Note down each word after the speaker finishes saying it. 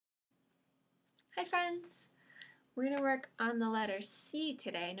Hi friends! We're going to work on the letter C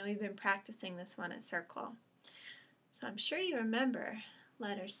today. I know we've been practicing this one at circle. So I'm sure you remember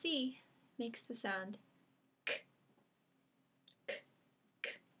letter C makes the sound k, k,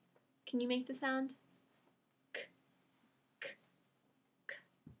 k. Can you make the sound k, k, k?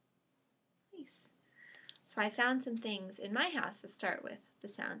 Nice. So I found some things in my house that start with the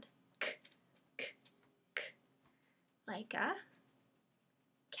sound k, k, k, like a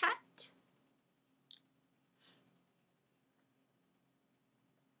cat,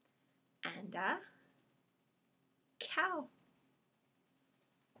 and a cow.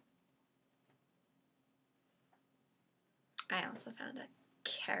 I also found a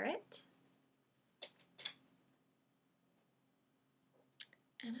carrot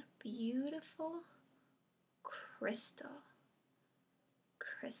and a beautiful crystal.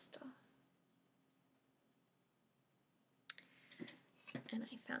 And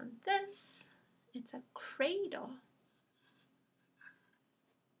I found this. It's a cradle.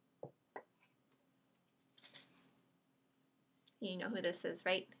 You know who this is,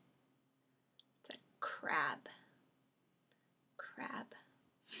 right? It's a crab.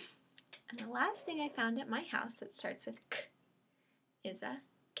 And the last thing I found at my house that starts with k is a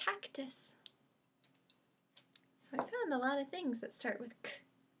cactus. So I found a lot of things that start with k.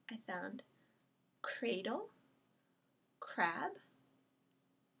 I found cradle, crab,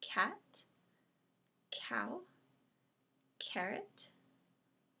 cat, cow, carrot,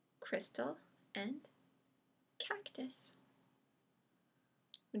 crystal, and cactus.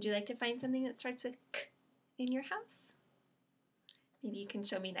 Would you like to find something that starts with k in your house? Maybe you can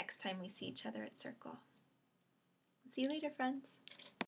show me next time we see each other at circle. See you later, friends.